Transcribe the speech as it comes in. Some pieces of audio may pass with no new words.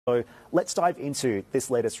So let's dive into this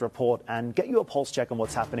latest report and get you a pulse check on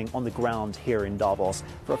what's happening on the ground here in Davos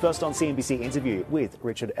for a First on CNBC interview with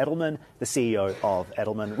Richard Edelman, the CEO of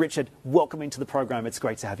Edelman. Richard, welcome into the program. It's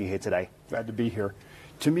great to have you here today. Glad to be here.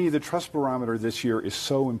 To me, the Trust Barometer this year is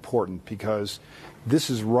so important because this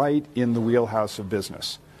is right in the wheelhouse of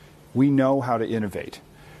business. We know how to innovate,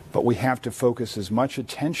 but we have to focus as much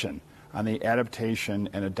attention on the adaptation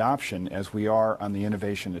and adoption as we are on the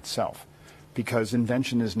innovation itself. Because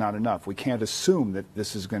invention is not enough. We can't assume that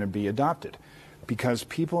this is going to be adopted because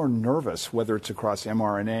people are nervous, whether it's across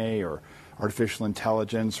mRNA or artificial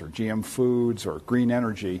intelligence or GM foods or green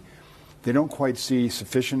energy. They don't quite see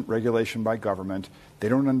sufficient regulation by government. They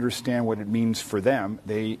don't understand what it means for them.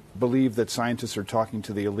 They believe that scientists are talking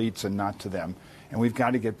to the elites and not to them. And we've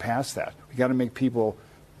got to get past that. We've got to make people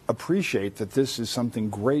appreciate that this is something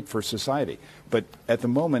great for society. But at the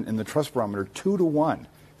moment in the Trust Barometer, 2-to-1.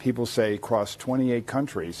 People say across 28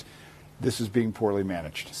 countries, this is being poorly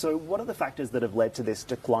managed. So what are the factors that have led to this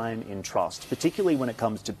decline in trust, particularly when it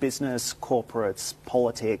comes to business, corporates,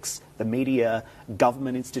 politics, the media,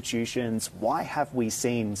 government institutions? Why have we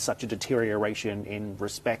seen such a deterioration in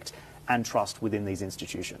respect and trust within these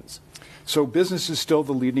institutions? So business is still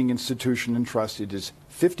the leading institution in trust. It is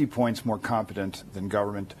 50 points more competent than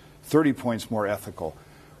government, 30 points more ethical.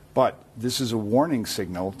 But this is a warning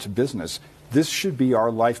signal to business. This should be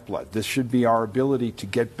our lifeblood. This should be our ability to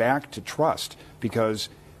get back to trust because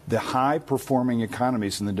the high-performing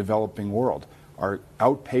economies in the developing world are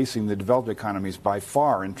outpacing the developed economies by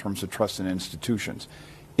far in terms of trust in institutions.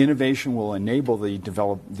 Innovation will enable the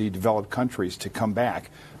developed countries to come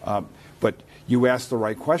back. But you asked the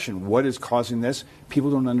right question. What is causing this?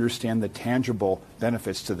 People don't understand the tangible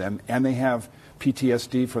benefits to them, and they have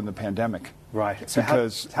PTSD from the pandemic. Right. So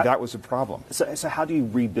because that was a problem. So how do you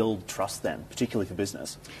rebuild trust then, particularly for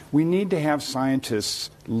business? We need to have scientists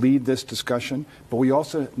lead this discussion, but we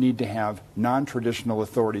also need to have non-traditional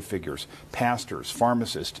authority figures, pastors,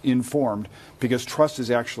 pharmacists, informed, because trust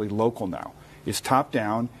is actually local now. It's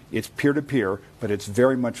top-down, it's peer-to-peer, but it's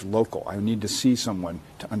very much local. I need to see someone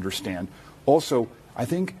to understand. Also, I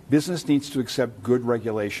think business needs to accept good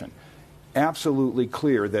regulation. Absolutely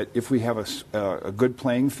clear that if we have a good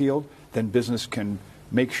playing field, then business can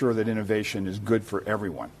make sure that innovation is good for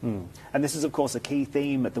everyone. And this is, of course, a key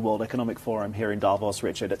theme at the World Economic Forum here in Davos,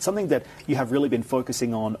 Richard. It's something that you have really been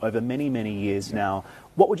focusing on over many, many years now.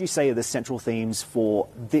 What would you say are the central themes for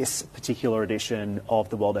this particular edition of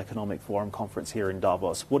the World Economic Forum conference here in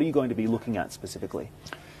Davos? What are you going to be looking at specifically?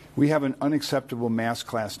 We have an unacceptable mass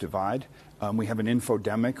class divide. We have an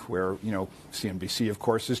infodemic where, CNBC, of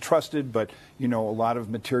course, is trusted, but, a lot of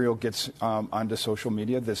material gets onto social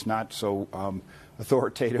media that's not so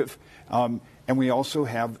authoritative. And we also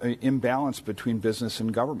have an imbalance between business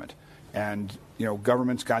and government. And,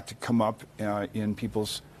 government's got to come up in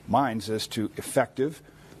people's minds as to effective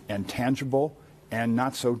and tangible and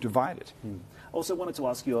not so divided. Also wanted to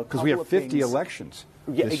ask you a couple because we have 50 things. Elections.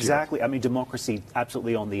 Yeah, exactly. Year. I mean, democracy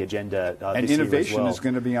absolutely on the agenda and this innovation year as well. is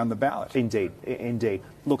going to be on the ballot. Indeed, indeed.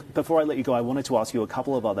 Look, before I let you go, I wanted to ask you a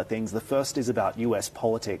couple of other things. The first is about U.S.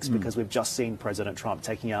 politics, because we've just seen President Trump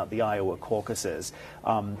taking out the Iowa caucuses.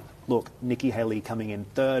 Look, Nikki Haley coming in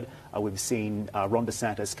third. We've seen Ron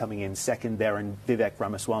DeSantis coming in second there, and Vivek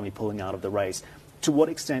Ramaswamy pulling out of the race. To what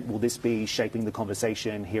extent will this be shaping the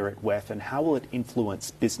conversation here at WEF, and how will it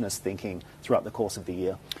influence business thinking throughout the course of the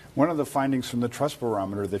year? One of the findings from the Trust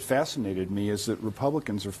Barometer that fascinated me is that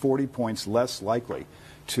Republicans are 40 points less likely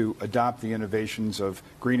to adopt the innovations of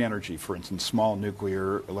green energy, for instance, small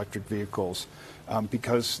nuclear, electric vehicles,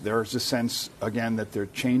 because there's a sense, again, that they're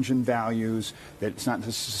changing values, that it's not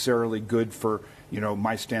necessarily good for,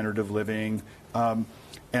 my standard of living.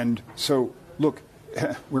 And so, look,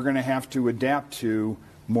 we're going to have to adapt to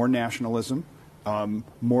more nationalism,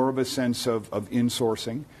 more of a sense of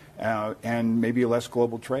insourcing, and maybe less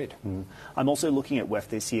global trade. I'm also looking at WEF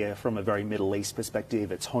this year from a very Middle East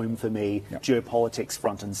perspective. It's home for me, geopolitics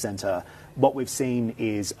front and center. What we've seen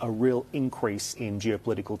is a real increase in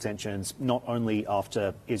geopolitical tensions, not only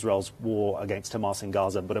after Israel's war against Hamas in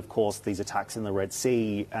Gaza, but of course these attacks in the Red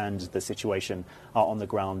Sea and the situation on the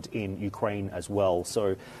ground in Ukraine as well.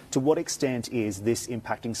 So to what extent is this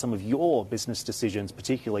impacting some of your business decisions,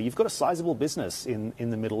 particularly? You've got a sizable business in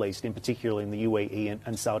the Middle East, in particular in the UAE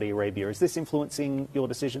and Saudi Arabia. Is this influencing your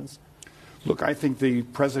decisions? Look, I think the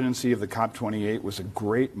presidency of the COP28 was a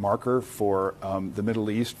great marker for the Middle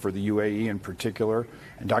East, for the UAE in particular,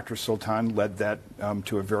 and Dr. Sultan led that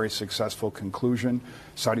to a very successful conclusion.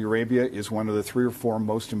 Saudi Arabia is one of the 3 or 4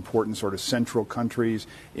 most important sort of central countries.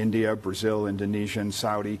 India, Brazil, Indonesia, and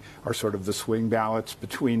Saudi are sort of the swing ballots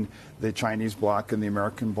between the Chinese bloc and the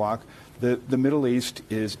American bloc. The Middle East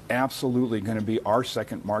is absolutely going to be our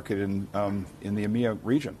second market in the EMEA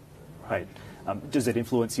region. Right. Does it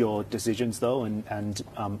influence your decisions, though, and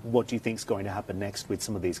what do you think is going to happen next with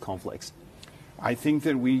some of these conflicts? I think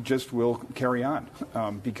that we just will carry on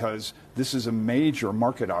because this is a major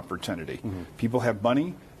market opportunity. Mm-hmm. People have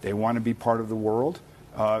money, they want to be part of the world,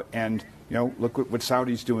 and look what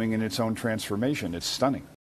Saudi's doing in its own transformation. It's stunning.